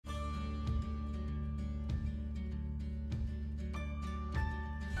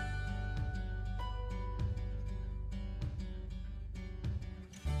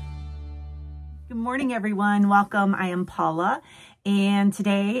Good morning, everyone. Welcome. I am Paula, and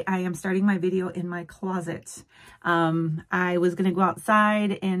today I am starting my video in my closet. I was going to go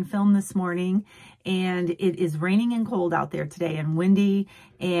outside and film this morning, and it is raining and cold out there today and windy,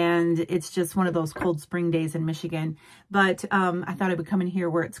 and it's just one of those cold spring days in Michigan. But I thought I would come in here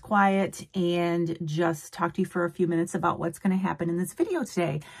where it's quiet and just talk to you for a few minutes about what's going to happen in this video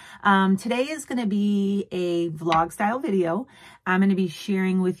today. Today is going to be a vlog style video. I'm going to be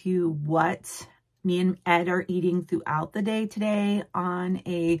sharing with you what me and Ed are eating throughout the day today on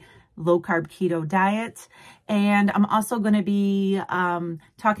a low-carb keto diet. And I'm also going to be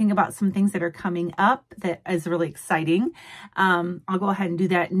talking about some things that are coming up that is really exciting. I'll go ahead and do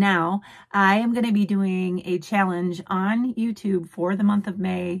that now. I am going to be doing a challenge on YouTube for the month of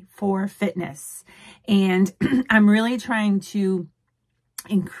May for fitness. And I'm really trying to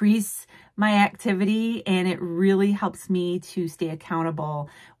increase my activity, and it really helps me to stay accountable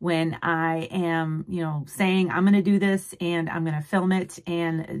when I am, saying I'm going to do this and I'm going to film it,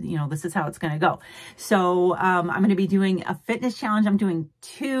 and, this is how it's going to go. So I'm going to be doing a fitness challenge. I'm doing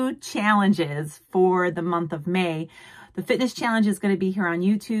 2 challenges for the month of May. The fitness challenge is going to be here on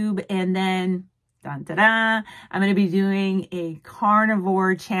YouTube, and then dun, da, da, I'm going to be doing a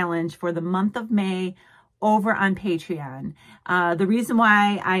carnivore challenge for the month of May over on Patreon. The reason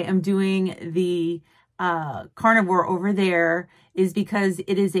why I am doing the carnivore over there is because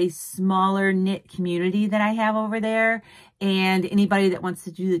it is a smaller knit community that I have over there, and anybody that wants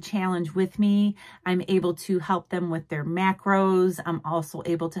to do the challenge with me, I'm able to help them with their macros. I'm also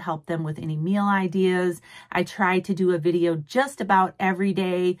able to help them with any meal ideas. I try to do a video just about every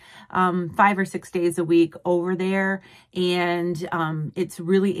day, 5 or 6 days a week over there, and it's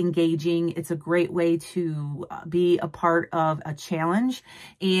really engaging. It's a great way to be a part of a challenge,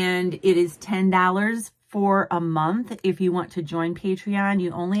 and it is $10 for a month. If you want to join Patreon,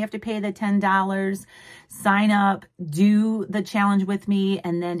 you only have to pay the $10, sign up, do the challenge with me,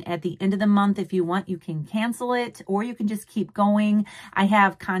 and then at the end of the month, if you want, you can cancel it, or you can just keep going. I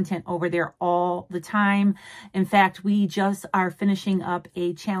have content over there all the time. In fact, we just are finishing up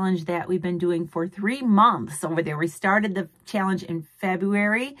a challenge that we've been doing for 3 months over there. We started the challenge in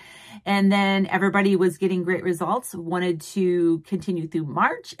February, and then everybody was getting great results, wanted to continue through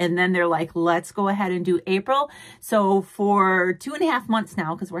March, and then they're like, let's go ahead and do April. So for 2.5 months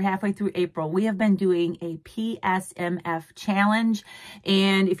now, because we're halfway through April, we have been doing a PSMF challenge.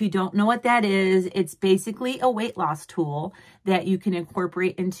 And if you don't know what that is, it's basically a weight loss tool that you can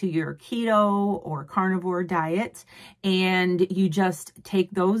incorporate into your keto or carnivore diet. And you just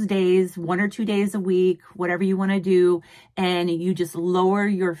take those days, 1 or 2 days a week, whatever you want to do, and you just lower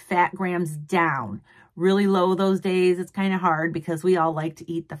your fat grams down. Really low those days. It's kind of hard because we all like to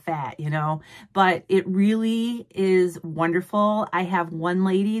eat the fat, but it really is wonderful. I have one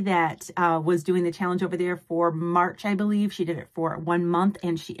lady that was doing the challenge over there for March, I believe. She did it for 1 month,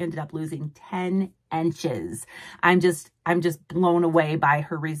 and she ended up losing 10 inches. I'm just blown away by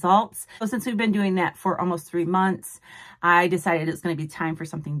her results. So since we've been doing that for almost 3 months, I decided it's going to be time for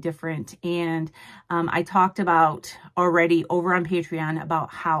something different. And I talked about already over on Patreon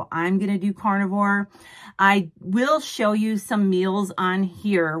about how I'm going to do carnivore. I will show you some meals on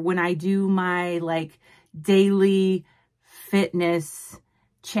here when I do my daily fitness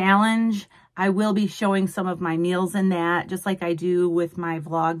challenge. I will be showing some of my meals in that, just like I do with my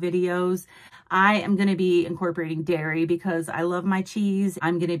vlog videos. I am going to be incorporating dairy because I love my cheese.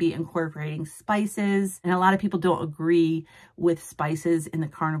 I'm going to be incorporating spices, and a lot of people don't agree with spices in the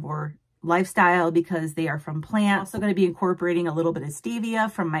carnivore lifestyle because they are from plants. I'm also going to be incorporating a little bit of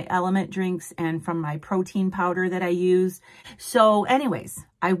stevia from my element drinks and from my protein powder that I use. So anyways,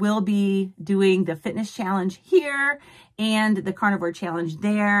 I will be doing the fitness challenge here and the carnivore challenge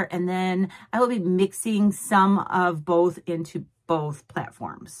there. And then I will be mixing some of both into both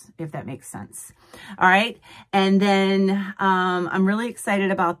platforms, if that makes sense. All right. And then I'm really excited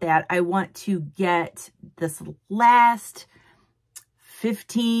about that. I want to get this last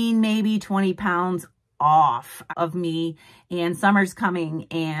 15, maybe 20 pounds off of me, and summer's coming,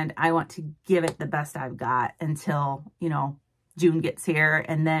 and I want to give it the best I've got until, June gets here,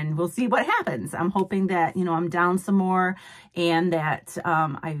 and then we'll see what happens. I'm hoping that, I'm down some more and that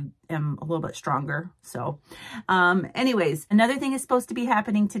I am a little bit stronger. So anyways, another thing is supposed to be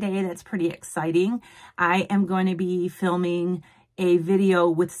happening today that's pretty exciting. I am going to be filming a video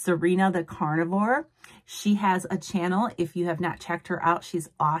with Serena the Carnivore. She has a channel. If you have not checked her out, she's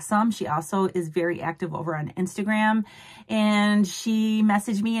awesome. She also is very active over on Instagram, and she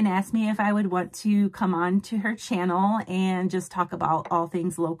messaged me and asked me if I would want to come on to her channel and just talk about all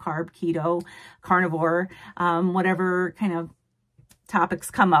things low carb, keto, carnivore, whatever kind of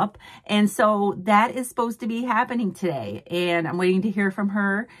topics come up. And so that is supposed to be happening today. And I'm waiting to hear from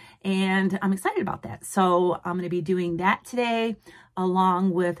her. And I'm excited about that. So I'm going to be doing that today,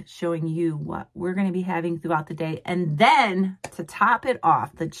 along with showing you what we're going to be having throughout the day. And then to top it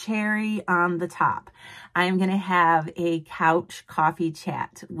off, the cherry on the top, I'm going to have a couch coffee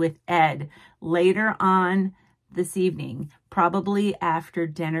chat with Ed later on this evening, probably after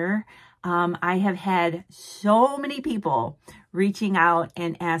dinner. I have had so many people reaching out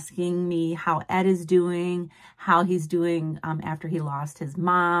and asking me how Ed is doing, how he's doing after he lost his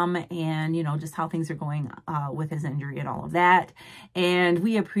mom, and, you know, just how things are going with his injury and all of that. And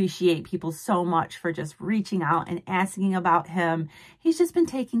we appreciate people so much for just reaching out and asking about him. He's just been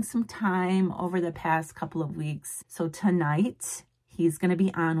taking some time over the past couple of weeks. So tonight, he's going to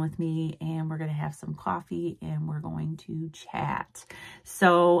be on with me, and we're going to have some coffee, and we're going to chat.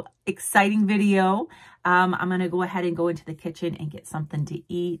 So exciting video. I'm going to go ahead and go into the kitchen and get something to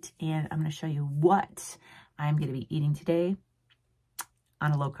eat, and I'm going to show you what I'm going to be eating today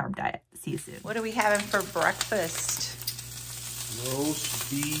on a low-carb diet. See you soon. What are we having for breakfast? Roast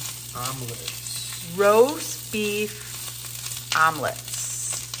beef omelets. Roast beef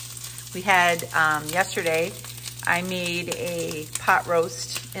omelets. We had yesterday, I made a pot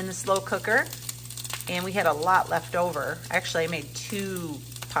roast in the slow cooker, and we had a lot left over. Actually, I made 2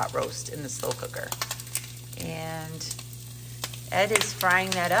 pot roasts in the slow cooker. And Ed is frying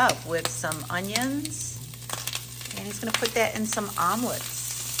that up with some onions, and he's gonna put that in some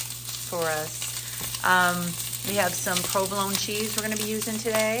omelets for us. We have some provolone cheese we're gonna be using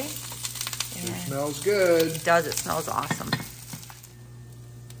today. It smells good. It does, it smells awesome.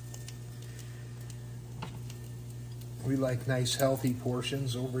 We like nice healthy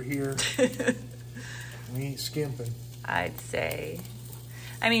portions over here. We ain't skimping. I'd say.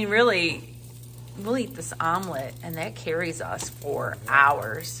 I mean, really, we'll eat this omelet, and that carries us for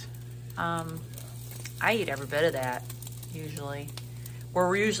hours. I eat every bit of that, usually. Or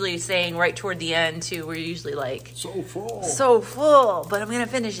we're usually saying right toward the end, too, we're usually like, so full. So full, but I'm going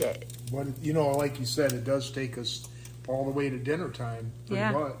to finish it. But, you know, like you said, it does take us all the way to dinner time,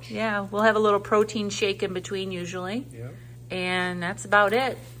 pretty much. Yeah, we'll have a little protein shake in between usually. Yeah. And that's about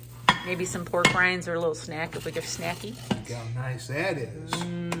it. Maybe some pork rinds or a little snack if we get snacky. Look how nice that is.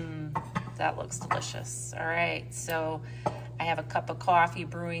 That looks delicious. All right, so I have a cup of coffee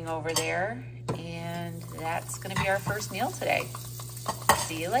brewing over there, and that's gonna be our first meal today.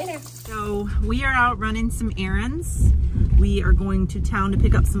 See you later. So we are out running some errands. We are going to town to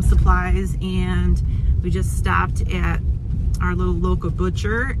pick up some supplies, and we just stopped at our little local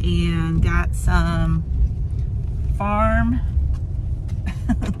butcher and got some farm.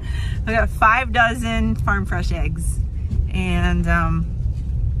 We got 5 dozen farm fresh eggs, and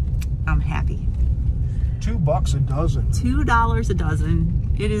I'm happy. $2 a dozen. $2 a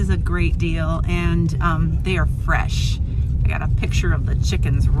dozen. It is a great deal, and they are fresh. I got a picture of the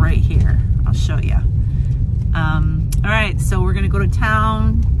chickens right here. I'll show you. All right, so we're gonna go to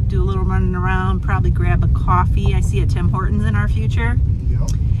town, do a little running around, probably grab a coffee. I see a Tim Hortons in our future. Yep.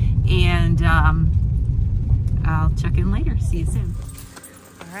 And I'll check in later. See you soon.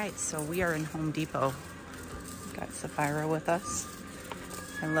 All right, so we are in Home Depot. Got Sapphira with us.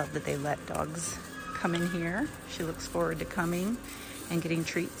 I love that they let dogs come in here. She looks forward to coming and getting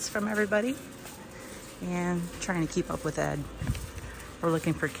treats from everybody and trying to keep up with Ed. We're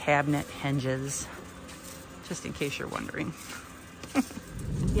looking for cabinet hinges, just in case you're wondering.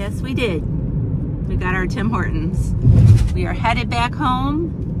 Yes, we did. We got our Tim Hortons. We are headed back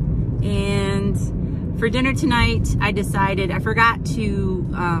home, and for dinner tonight, I decided, I forgot to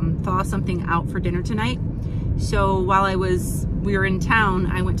thaw something out for dinner tonight. So while we were in town,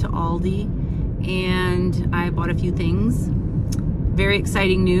 I went to Aldi and I bought a few things. Very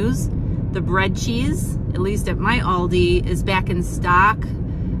exciting news. The bread cheese, at least at my Aldi, is back in stock.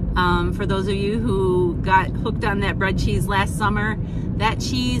 For those of you who got hooked on that bread cheese last summer, that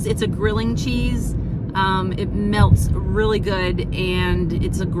cheese, it's a grilling cheese. It melts really good, and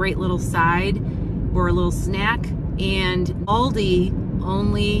it's a great little side or a little snack. And Aldi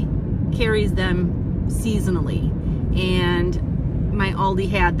only carries them seasonally, and my Aldi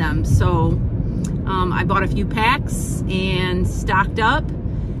had them. So I bought a few packs and stocked up,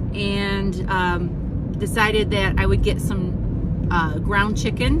 and decided that I would get some ground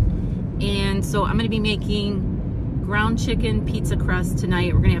chicken. And so I'm going to be making ground chicken pizza crust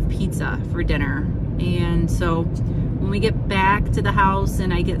tonight. We're going to have pizza for dinner. And so when we get back to the house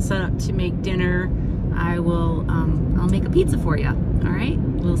and I get set up to make dinner, I will I'll make a pizza for you. All right,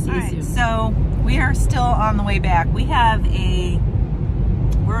 we'll see you soon. So we are still on the way back. We're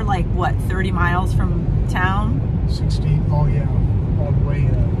like what, 30 miles from town? 16. Oh yeah, all the way.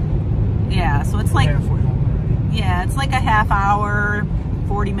 Yeah, so it's like halfway home already. Yeah, it's like a half hour,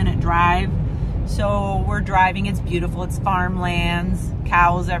 40-minute drive. So we're driving. It's beautiful. It's farmlands,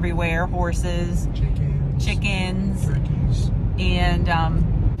 cows everywhere, horses, chickens, turkeys. And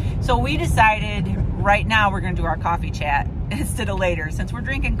so we decided right now we're going to do our coffee chat instead of later, since we're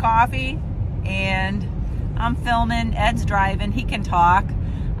drinking coffee and I'm filming. Ed's driving. He can talk.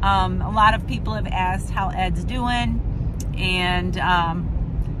 A lot of people have asked how Ed's doing, and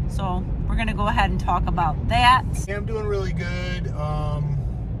so we're going to go ahead and talk about that. Yeah, I'm doing really good.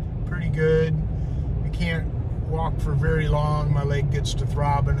 Pretty good. I can't walk for very long. My leg gets to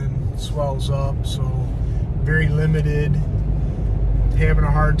throbbing and swells up, so very limited. Having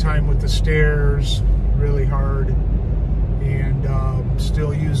a hard time with the stairs, really hard. And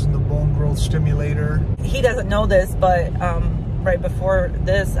still using the bone growth stimulator. He doesn't know this, but right before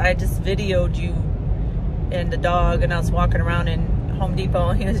this, I just videoed you and the dog, and I was walking around in Home Depot,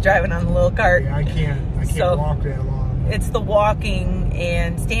 and he was driving on the little cart. Yeah, I can't walk that long. It's the walking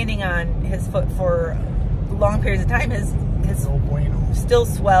and standing on his foot for long periods of time. His no bueno. Still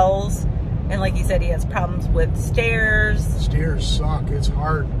swells, and like you said, he has problems with stairs. Stairs suck. It's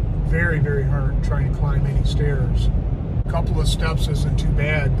hard, very, very hard trying to climb any stairs. A couple of steps isn't too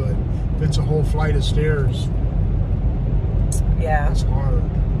bad, but if it's a whole flight of stairs, yeah, it's hard.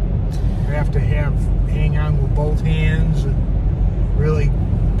 I have to hang on with both hands and really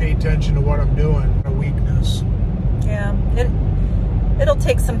pay attention to what I'm doing. A weakness. Yeah, it'll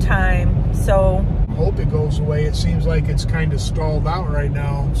take some time, so I hope it goes away. It seems like it's kind of stalled out right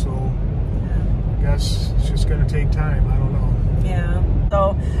now, so I guess it's just going to take time. I don't know. Yeah,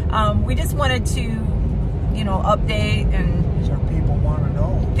 so we just wanted to, you know, update, and some people want to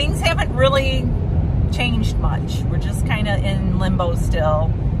know. Things haven't really changed much. We're just kind of in limbo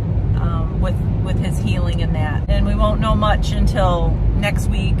still with his healing and that, and we won't know much until next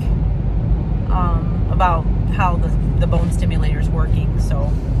week about how the bone stimulator is working.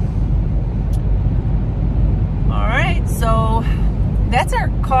 So all right, so that's our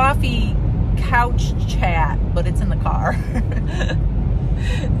coffee couch chat, but it's in the car.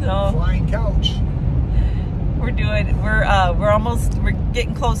 So flying couch. We're getting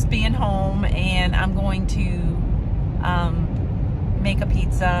close to being home, and I'm going to make a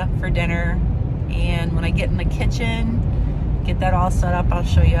pizza for dinner. And when I get in the kitchen, get that all set up, I'll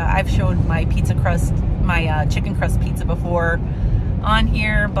show you. I've showed my pizza crust, my chicken crust pizza before on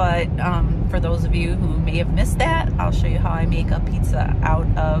here, but for those of you who may have missed that, I'll show you how I make a pizza out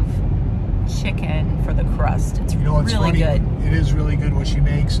of chicken for the crust. It's, you know, it's really good. It is really good what she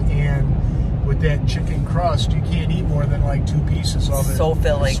makes, and with that chicken crust, you can't eat more than like 2 pieces of it. So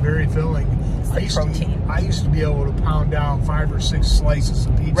filling. It's very filling. It's the protein. I used to be able to pound down 5 or 6 slices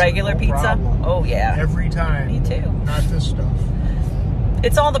of pizza. Regular pizza? Problem. Oh yeah. Every time. Me too. Not this stuff.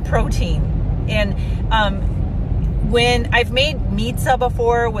 It's all the protein. And when I've made pizza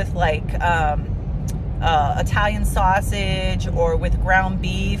before with like Italian sausage or with ground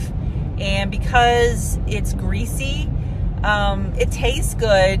beef, and because it's greasy, it tastes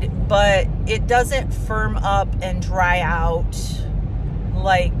good, but it doesn't firm up and dry out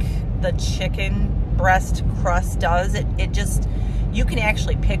like the chicken breast crust does. It just, you can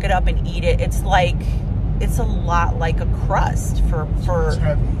actually pick it up and eat it. It's a lot like a crust for It's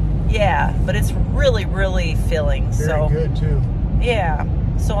heavy. Yeah, but it's really, really filling. Very good too. Yeah,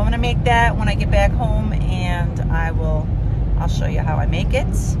 so I'm gonna make that when I get back home, and I'll show you how I make it,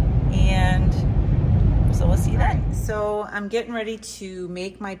 and so we'll see you then. So I'm getting ready to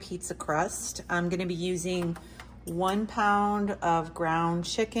make my pizza crust. I'm gonna be using 1 pound of ground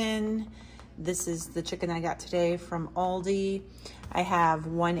chicken. This is the chicken I got today from Aldi. I have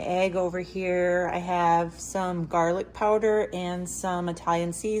 1 egg over here. I have some garlic powder and some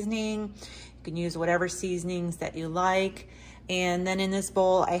Italian seasoning. You can use whatever seasonings that you like. And then in this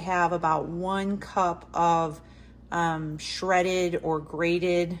bowl, I have about 1 cup of shredded or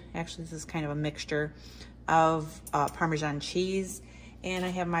grated, actually this is kind of a mixture, of Parmesan cheese. And I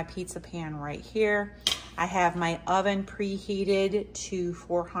have my pizza pan right here. I have my oven preheated to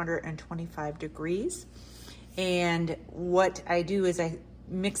 425 degrees. And what I do is I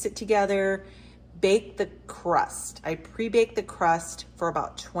mix it together, bake the crust. I pre-bake the crust for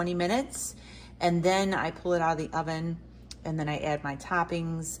about 20 minutes, and then I pull it out of the oven, and then I add my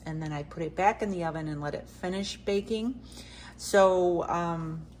toppings, and then I put it back in the oven and let it finish baking. So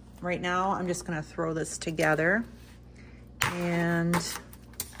right now I'm just gonna throw this together, and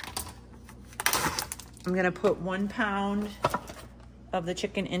I'm gonna put 1 pound of the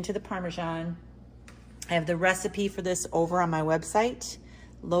chicken into the Parmesan. I have the recipe for this over on my website,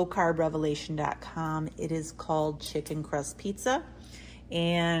 lowcarbrevelation.com. It is called chicken crust pizza.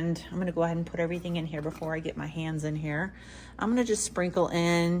 And I'm gonna go ahead and put everything in here before I get my hands in here. I'm gonna just sprinkle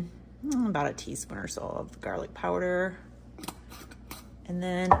in about a teaspoon or so of garlic powder. And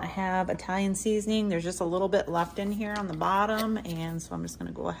then I have Italian seasoning. There's just a little bit left in here on the bottom, and so I'm just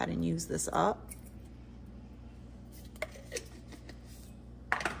gonna go ahead and use this up.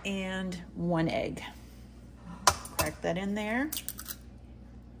 And 1 egg. Crack that in there.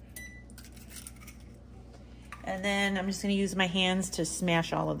 And then I'm just gonna use my hands to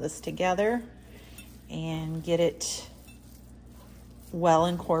smash all of this together and get it well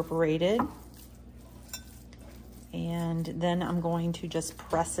incorporated. And then I'm going to just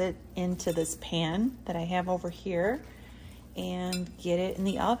press it into this pan that I have over here and get it in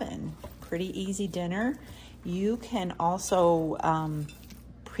the oven. Pretty easy dinner. You can also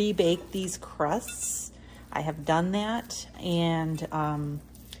pre-bake these crusts. I have done that, and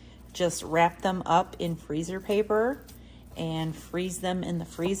just wrap them up in freezer paper and freeze them in the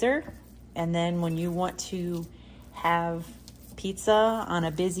freezer. And then when you want to have pizza on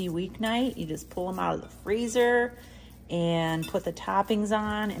a busy weeknight, you just pull them out of the freezer and put the toppings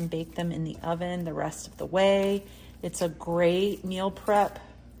on and bake them in the oven the rest of the way. It's a great meal prep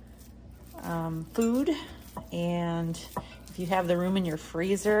food, and if you have the room in your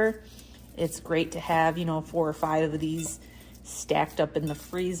freezer, it's great to have, you know, 4 or 5 of these stacked up in the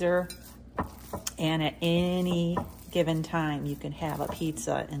freezer, and at any given time you can have a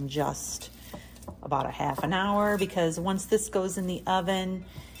pizza in just about a half an hour, because once this goes in the oven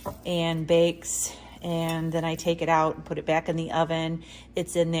and bakes, and then I take it out and put it back in the oven,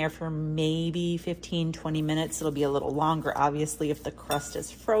 it's in there for maybe 15-20 minutes. It'll be a little longer, obviously, if the crust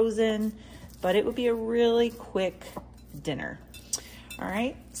is frozen, but it would be a really quick dinner. All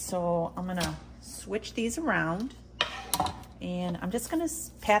right, so I'm gonna switch these around, and I'm just gonna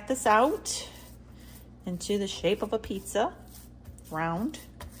pat this out into the shape of a pizza, round.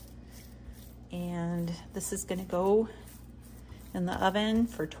 And this is gonna go in the oven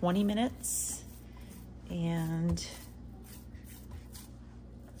for 20 minutes and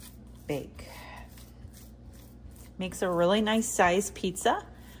bake. Makes a really nice size pizza.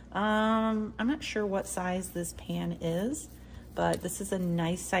 I'm not sure what size this pan is, but this is a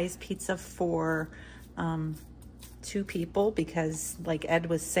nice size pizza for 2 people, because like Ed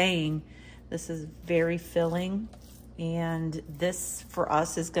was saying, this is very filling. And this for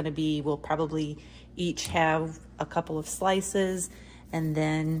us is gonna be, we'll probably each have a couple of slices, and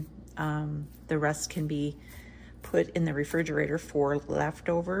then the rest can be put in the refrigerator for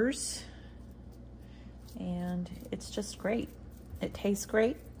leftovers. And it's just great. It tastes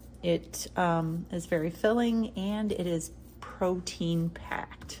great. It is very filling, and it is protein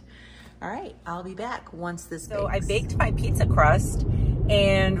packed. All right, I'll be back once this bakes. So I baked my pizza crust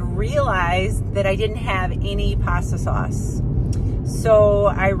and realized that I didn't have any pasta sauce. So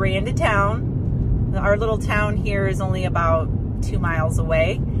I ran to town. Our little town here is only about 2 miles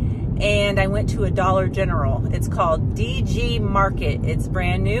away. And I went to a Dollar General. It's called DG Market. It's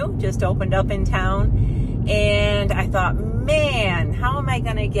brand new, just opened up in town. And I thought, man, how am I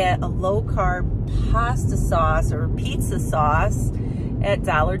gonna get a low carb pasta sauce or pizza sauce at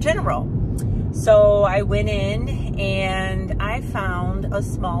Dollar General? So I went in and I found a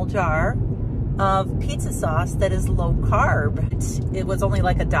small jar of pizza sauce that is low carb. It was only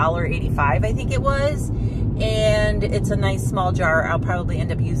like $1.85, I think it was. And it's a nice small jar. I'll probably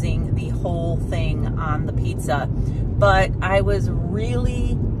end up using the whole thing on the pizza. But I was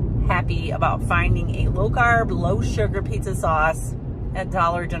really happy about finding a low carb, low sugar pizza sauce at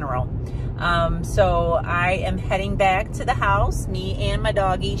Dollar General. So I am heading back to the house, me and my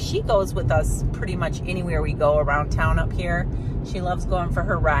doggie. She goes with us pretty much anywhere we go around town up here. She loves going for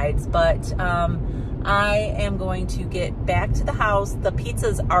her rides, but I am going to get back to the house. The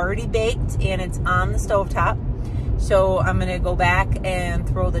pizza's already baked and it's on the stovetop. So I'm gonna go back and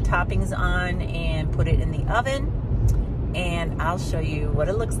throw the toppings on and put it in the oven, and I'll show you what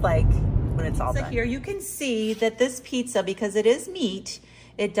it looks like when it's all done. So here you can see that this pizza, because it is meat,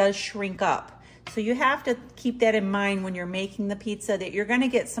 it does shrink up. So you have to keep that in mind when you're making the pizza, that you're gonna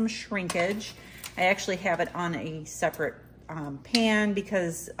get some shrinkage. I actually have it on a separate pan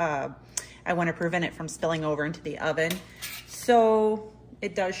because I wanna prevent it from spilling over into the oven. So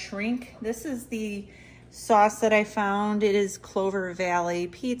it does shrink. This is the sauce that I found. It is Clover Valley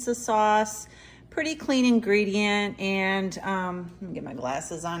pizza sauce. Pretty clean ingredient, and let me get my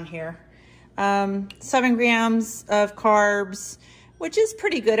glasses on here. 7 grams of carbs, which is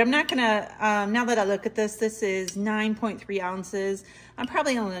pretty good. I'm not gonna, now that I look at this, this is 9.3 ounces. I'm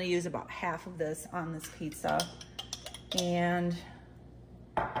probably only gonna use about half of this on this pizza. And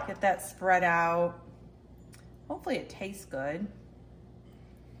get that spread out. Hopefully it tastes good.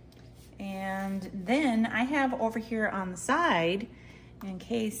 And then I have over here on the side, in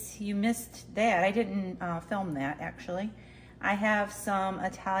case you missed that, I didn't film that actually. I have some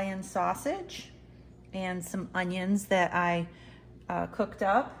Italian sausage and some onions that I cooked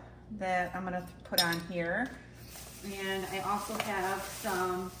up that I'm gonna put on here. And I also have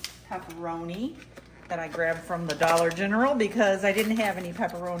some pepperoni that I grabbed from the Dollar General because I didn't have any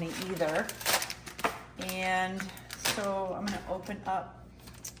pepperoni either. And so I'm gonna open up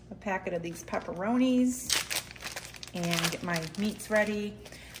a packet of these pepperonis and get my meats ready.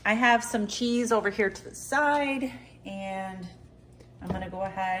 I have some cheese over here to the side, and I'm gonna go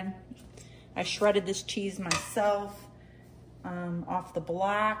ahead. I shredded this cheese myself off the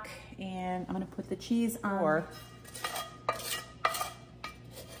block, and I'm gonna put the cheese on.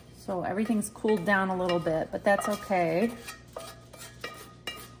 So everything's cooled down a little bit, but that's okay.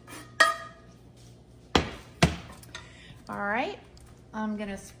 All right, I'm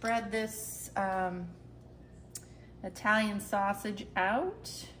gonna spread this Italian sausage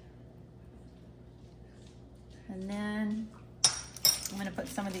out. And then I'm gonna put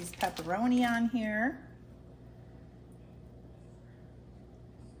some of these pepperoni on here.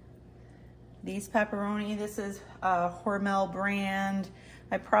 These pepperoni, this is a Hormel brand.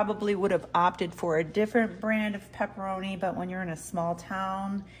 I probably would have opted for a different brand of pepperoni, but when you're in a small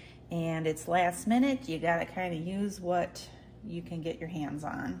town and it's last minute, you gotta kind of use what you can get your hands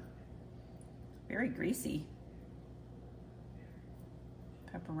on. Very greasy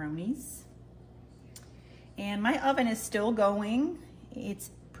pepperonis. And my oven is still going. It's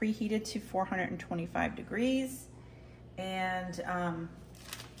preheated to 425 degrees. And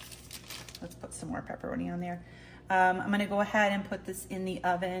let's put some more pepperoni on there. I'm gonna go ahead and put this in the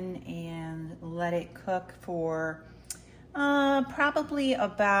oven and let it cook for probably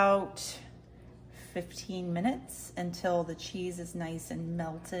about 15 minutes until the cheese is nice and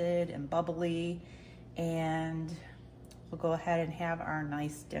melted and bubbly, and we'll go ahead and have our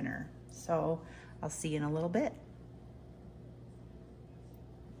nice dinner. So I'll see you in a little bit.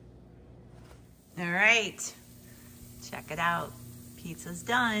 All right, check it out. Pizza's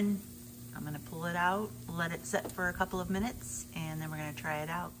done. I'm gonna pull it out, let it set for a couple of minutes, and then we're gonna try it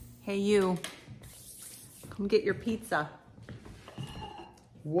out. Hey you, come get your pizza.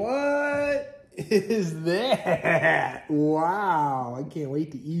 What is that? Wow, I can't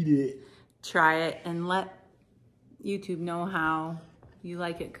wait to eat it. Try it and let YouTube know how you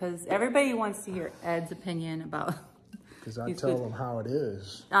like it, because everybody wants to hear Ed's opinion about. Because I tell them how it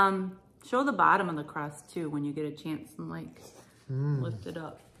is. Show the bottom of the crust too when you get a chance, and like lift it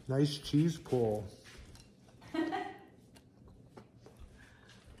up. Nice cheese pull.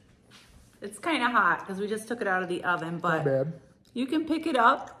 It's kind of hot because we just took it out of the oven, but not bad. You can pick it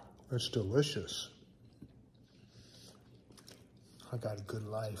up. It's delicious. I got a good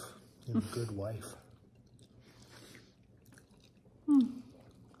life and a good wife.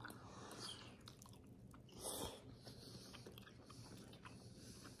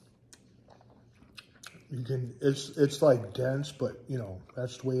 You can, it's like dense, but you know,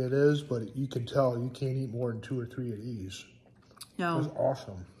 that's the way it is, but you can tell you can't eat more than 2 or 3 of these. No. It's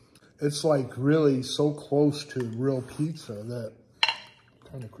awesome. It's like really so close to real pizza that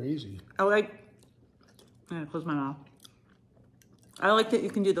kind of crazy. I like, I'm gonna close my mouth. I like that you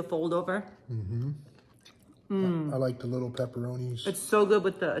can do the fold over. I like the little pepperonis. It's so good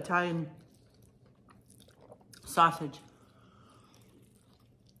with the Italian sausage.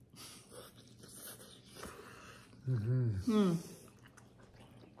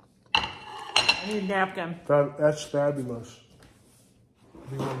 I need a napkin. That's fabulous.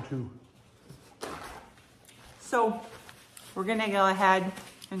 Me one too. So we're gonna go ahead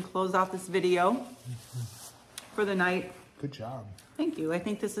and close out this video for the night. Good job. Thank you. I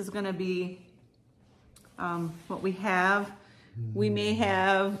think this is gonna be what we have. We may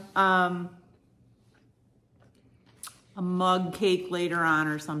have a mug cake later on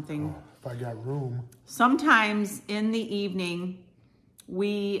or something. Oh, if I got room. Sometimes in the evening,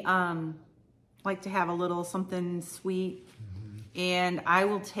 we like to have a little something sweet, and I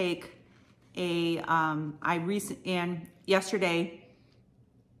will take a, and yesterday,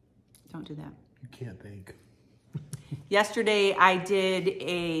 don't do that. You can't think. Yesterday, I did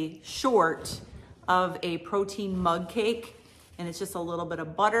a short of a protein mug cake, and it's just a little bit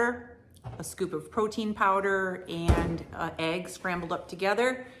of butter, a scoop of protein powder, and an egg scrambled up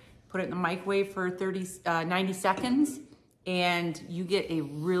together. Put it in the microwave for 90 seconds, and you get a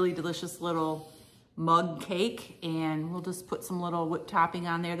really delicious little mug cake. And we'll just put some little whipped topping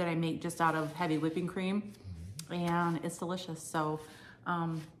on there that I make just out of heavy whipping cream, and it's delicious. So,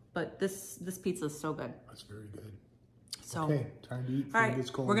 but this pizza is so good. That's very good. So, okay, time to eat. All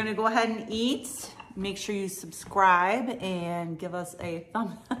right, we're gonna go ahead and eat. Make sure you subscribe and give us a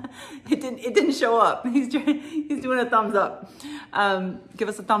thumb. It didn't show up. He's doing a thumbs up. Give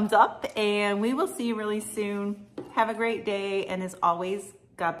us a thumbs up, and we will see you really soon. Have a great day, and as always,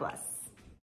 God bless.